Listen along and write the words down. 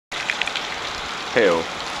Hail.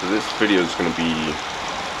 So this video is going to be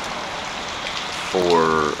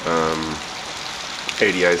for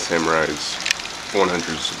 80i Samurai's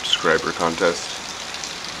 100 subscriber contest,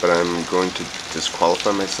 but I'm going to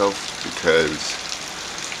disqualify myself because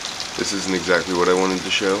this isn't exactly what I wanted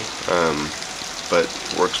to show, but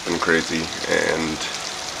work's been crazy and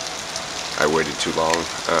I waited too long,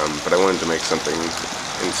 but I wanted to make something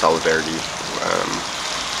in solidarity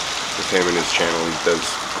with him and his channel. He does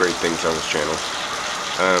great things on his channel.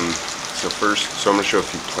 I'm going to show a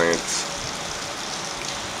few plants.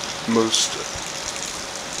 I'm going to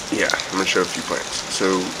show a few plants.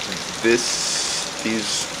 So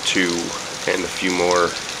these two and a few more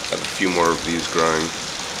of these growing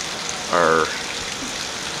are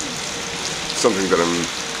something that I'm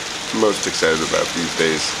most excited about these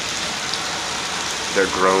days. They're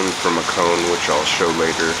grown from a cone, which I'll show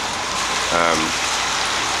later.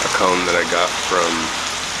 A cone that I got from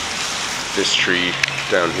this tree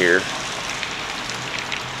down here.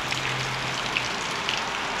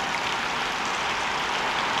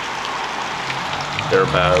 They're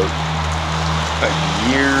about a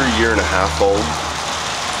year and a half old,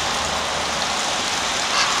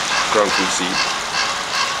 grown from seed.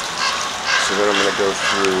 So then I'm going to go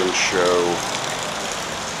through and show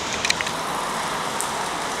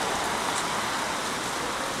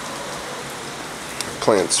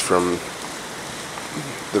plants from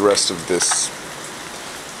the rest of this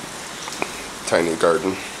tiny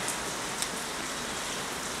garden.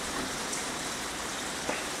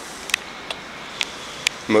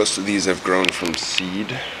 Most of these have grown from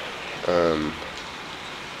seed.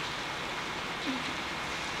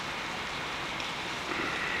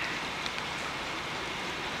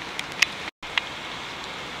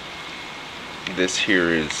 This here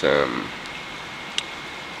is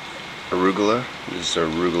arugula. This is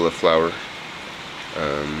arugula flower.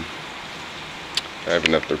 I have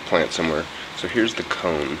another plant somewhere. So here's the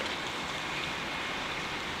cone.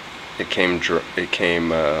 It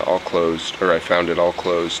came all closed, or I found it all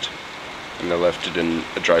closed, and I left it in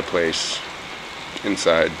a dry place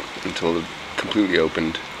inside until it completely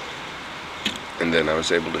opened, and then I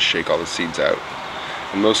was able to shake all the seeds out.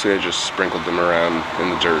 And mostly I just sprinkled them around in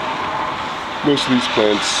the dirt. Most of these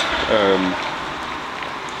plants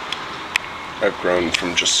I've grown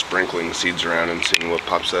from just sprinkling seeds around and seeing what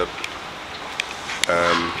pops up.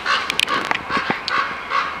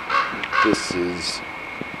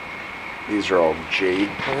 These are all jade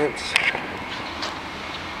plants,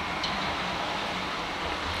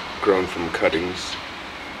 grown from cuttings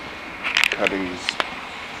that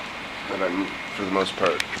I'm, for the most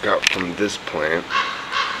part, got from this plant.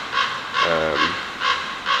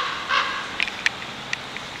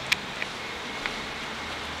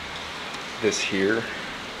 This here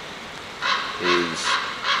is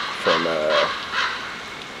from a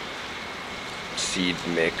seed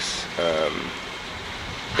mix.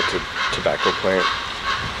 It's a tobacco plant,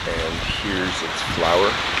 and here's its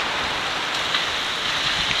flower.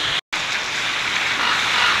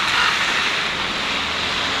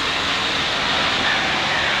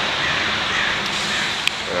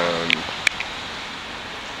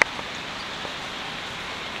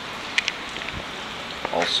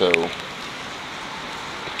 Also,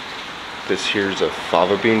 this here's a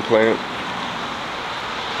fava bean plant.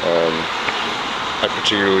 I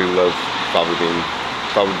particularly love fava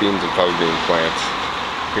beans and fava bean plants.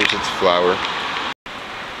 Here's its flower.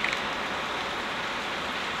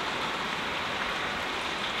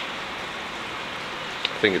 I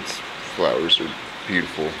think its flowers are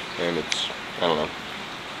beautiful, and it's, I don't know,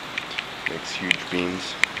 makes huge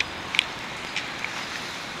beans.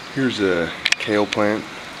 Here's a kale plant.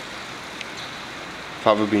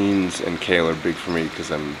 Fava beans and kale are big for me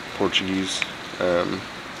because I'm Portuguese,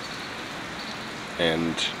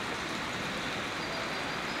 and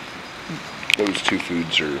those two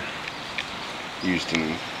foods are used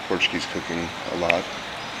in Portuguese cooking a lot.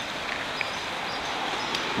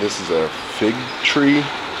 This is a fig tree.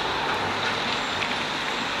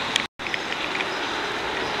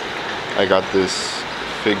 I got this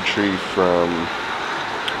fig tree from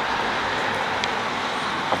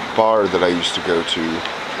a bar that I used to go to.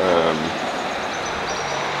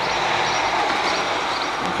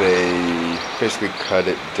 They basically cut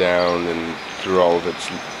it down and threw all of its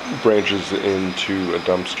branches into a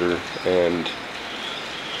dumpster, and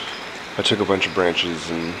I took a bunch of branches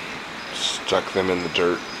and stuck them in the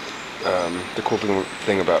dirt. The cool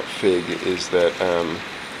thing about fig is that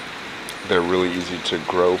they're really easy to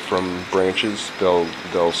grow from branches.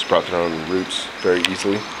 They'll sprout their own roots very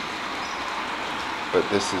easily. But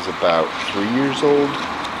this is about 3 years old.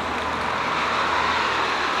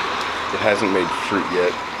 It hasn't made fruit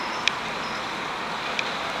yet.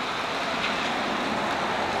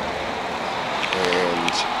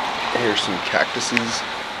 And here's some cactuses.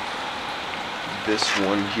 This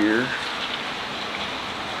one here.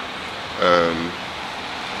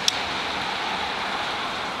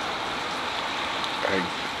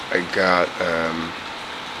 I got,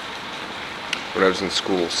 when I was in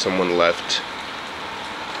school, someone left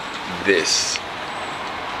this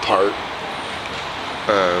part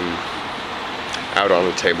out on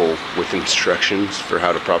the table with instructions for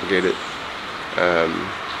how to propagate it.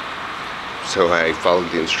 So I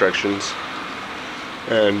followed the instructions,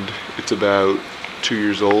 and it's about 2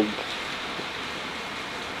 years old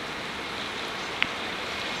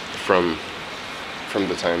from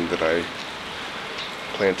the time that I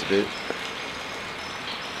planted it.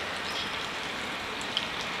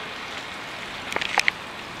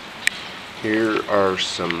 Here are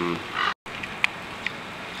some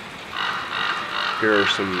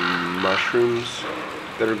mushrooms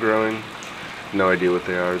that are growing. No idea what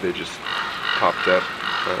they are, they just popped up.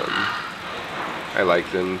 I like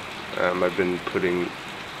them. I've been putting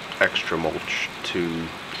extra mulch to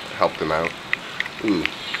help them out. Ooh.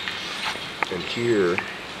 And here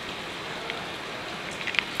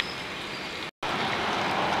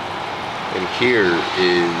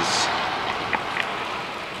is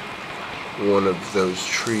one of those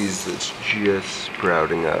trees that's just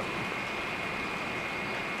sprouting up.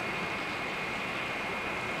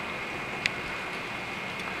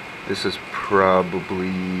 This is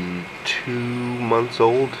probably 2 months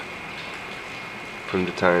old from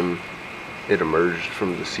the time it emerged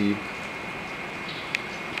from the seed.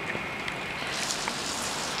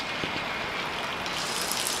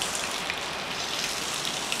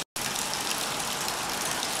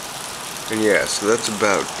 And yeah, so that's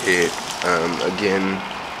about it. Again,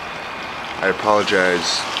 I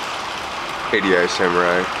apologize, ADI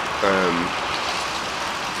Samurai,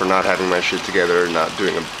 for not having my shit together, not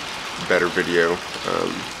doing a better video.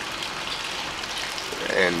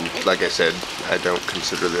 And like I said, I don't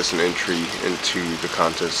consider this an entry into the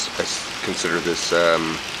contest. I consider this a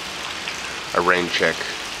rain check,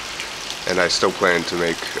 and I still plan to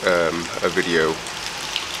make a video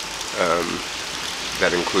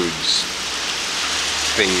that includes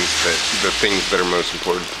the things that are most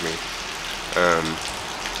important to me.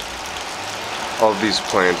 All of these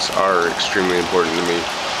plants are extremely important to me,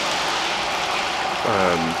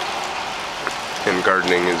 and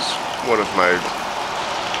gardening is one of my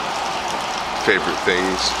favorite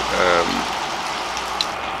things.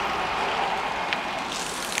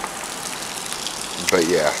 But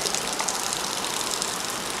yeah.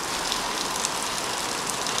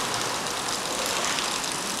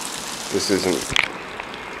 This isn't...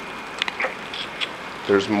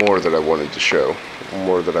 There's more that I wanted to show,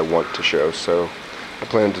 more that I want to show, so I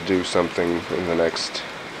plan to do something in the next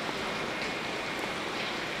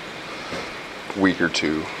week or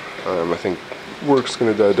two. I think work's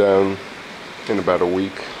gonna die down in about a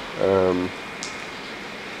week.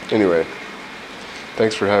 Anyway,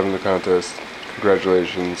 thanks for having the contest.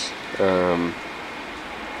 Congratulations.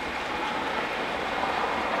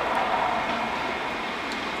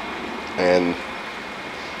 And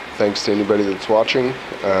thanks to anybody that's watching.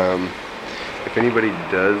 If anybody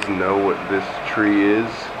does know what this tree is,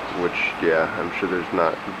 which, yeah, I'm sure there's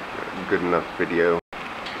not a good enough video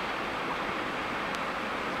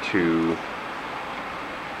to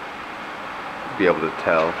be able to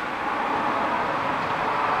tell,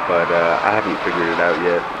 but I haven't figured it out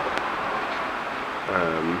yet.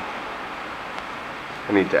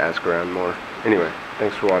 I need to ask around more. Anyway,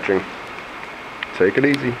 thanks for watching. Take it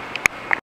easy.